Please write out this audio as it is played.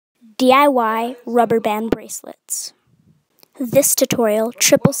DIY rubber band bracelets. This tutorial,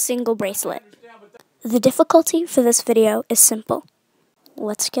 triple single bracelet. The difficulty for this video is simple.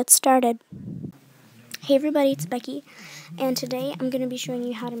 Let's get started. Hey everybody, it's Becky, and today I'm going to be showing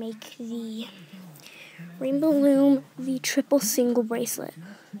you how to make the rainbow loom, the triple single bracelet.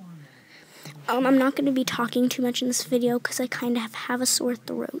 I'm not going to be talking too much in this video because I kind of have a sore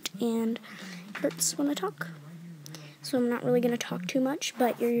throat and it hurts when I talk. So I'm not really going to talk too much,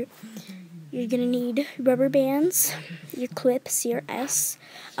 but you're going to need rubber bands, your clip, CRS,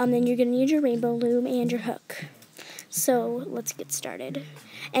 then you're going to need your rainbow loom and your hook. So let's get started.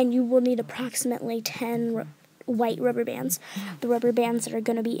 And you will need approximately 10 white rubber bands, the rubber bands that are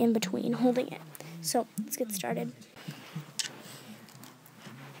going to be in between holding it. So let's get started.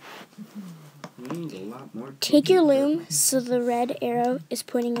 Take your loom so the red arrow is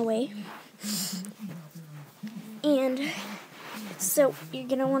pointing away. And so you're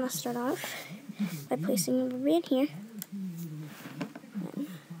going to want to start off by placing a rubber band here.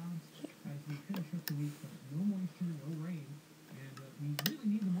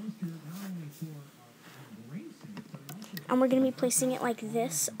 And we're going to be placing it like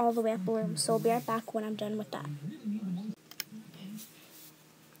this all the way up the loom. So I'll be right back when I'm done with that. I'm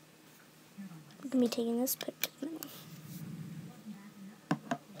going to be taking this, put it to the middle.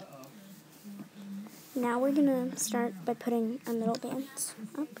 Now we're going to start by putting our middle bands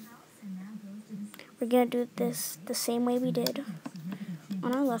up. We're going to do this the same way we did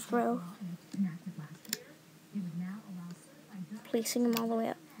on our left row, placing them all the way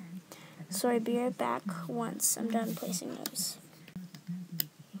up. So I'll be right back once I'm done placing those.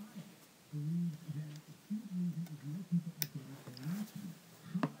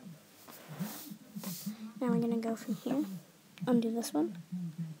 Now we're going to go from here, undo this one.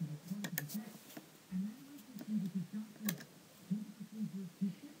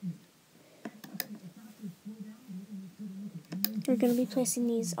 We're going to be placing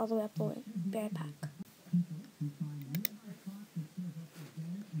these all the way up the loop. Be right back.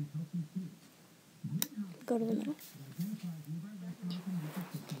 Go to the middle.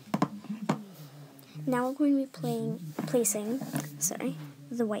 Now we're going to be placing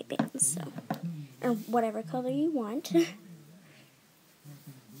the white bands, or whatever color you want. Start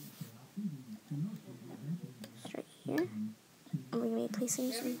here. And we're going to be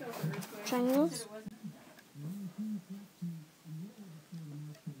placing some triangles.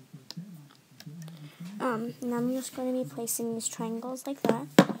 Now I'm just going to be placing these triangles like that.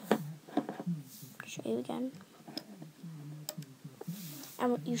 Show you again.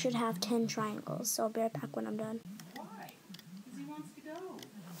 And you should have 10 triangles, so I'll be right back when I'm done. Why? Because he wants to go.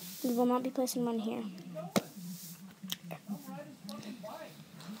 We will not be placing one here.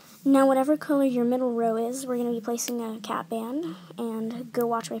 Now, whatever color your middle row is, we're going to be placing a cap band. And go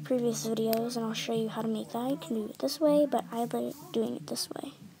watch my previous videos, and I'll show you how to make that. You can do it this way, but I like doing it this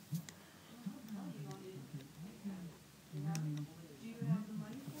way.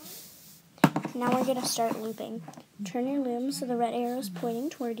 Now we're going to start looping. Turn your loom so the red arrow is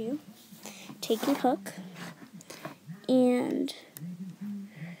pointing toward you. Take your hook and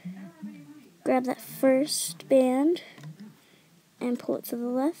grab that first band and pull it to the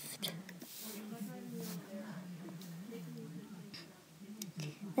left.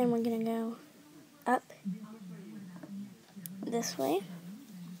 Then we're going to go up this way.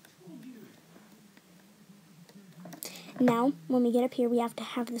 Now, when we get up here, we have to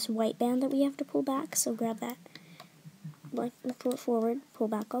have this white band that we have to pull back, so grab that, pull it forward, pull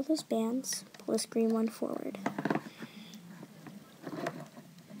back all those bands, pull this green one forward.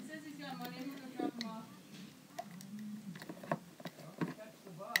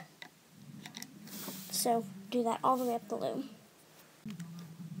 So, do that all the way up the loom.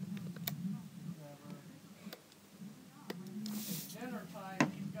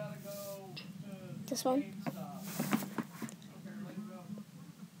 This one.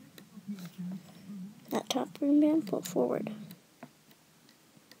 That top green band, pull it forward.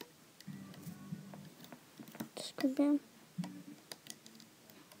 This green band.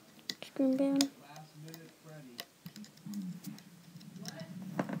 This green band.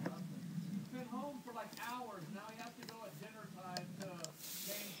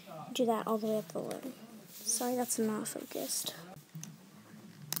 Do that all the way up the loom. Sorry, that's not focused.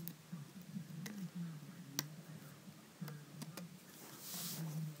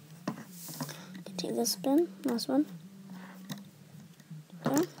 Take this pin, last one.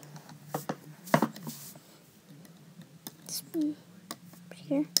 There. Spin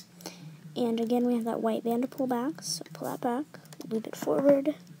here. And again, we have that white band to pull back, so pull that back, loop it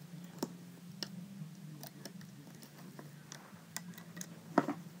forward.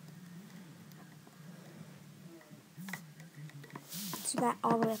 Just do that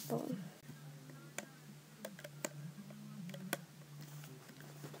all the way up the loom.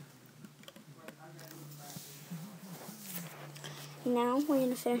 Now we're going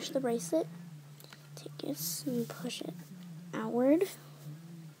to finish the bracelet. Take this and push it outward.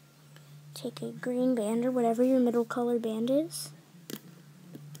 Take a green band or whatever your middle color band is.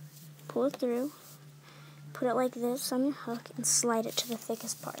 Pull it through. Put it like this on your hook and slide it to the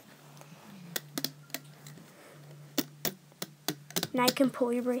thickest part. Now you can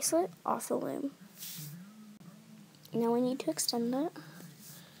pull your bracelet off the loom. Now we need to extend it.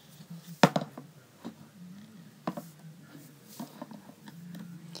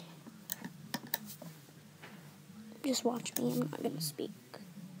 Just watch me, I'm not going to speak.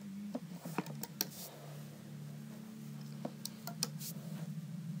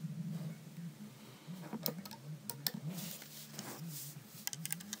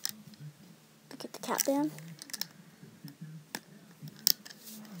 Look at the cap band.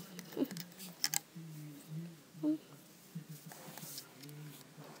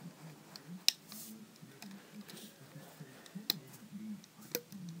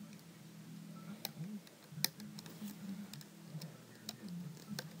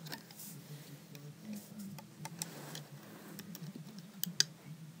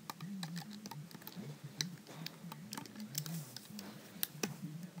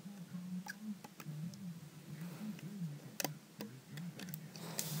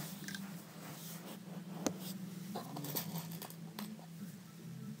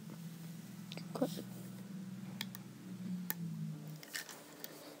 Good.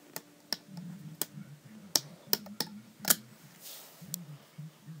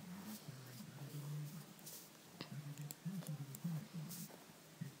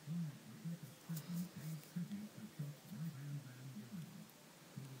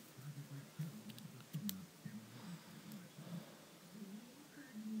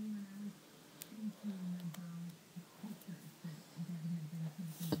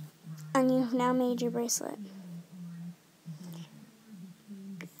 And you've now made your bracelet.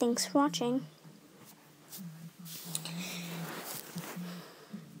 Thanks for watching.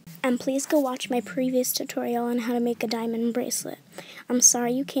 And please go watch my previous tutorial on how to make a diamond bracelet. I'm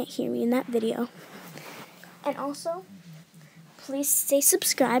sorry you can't hear me in that video. And also, please stay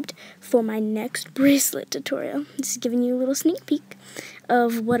subscribed for my next bracelet tutorial. Just giving you a little sneak peek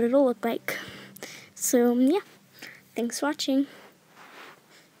of what it'll look like. So, yeah. Thanks for watching.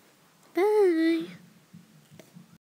 Bye.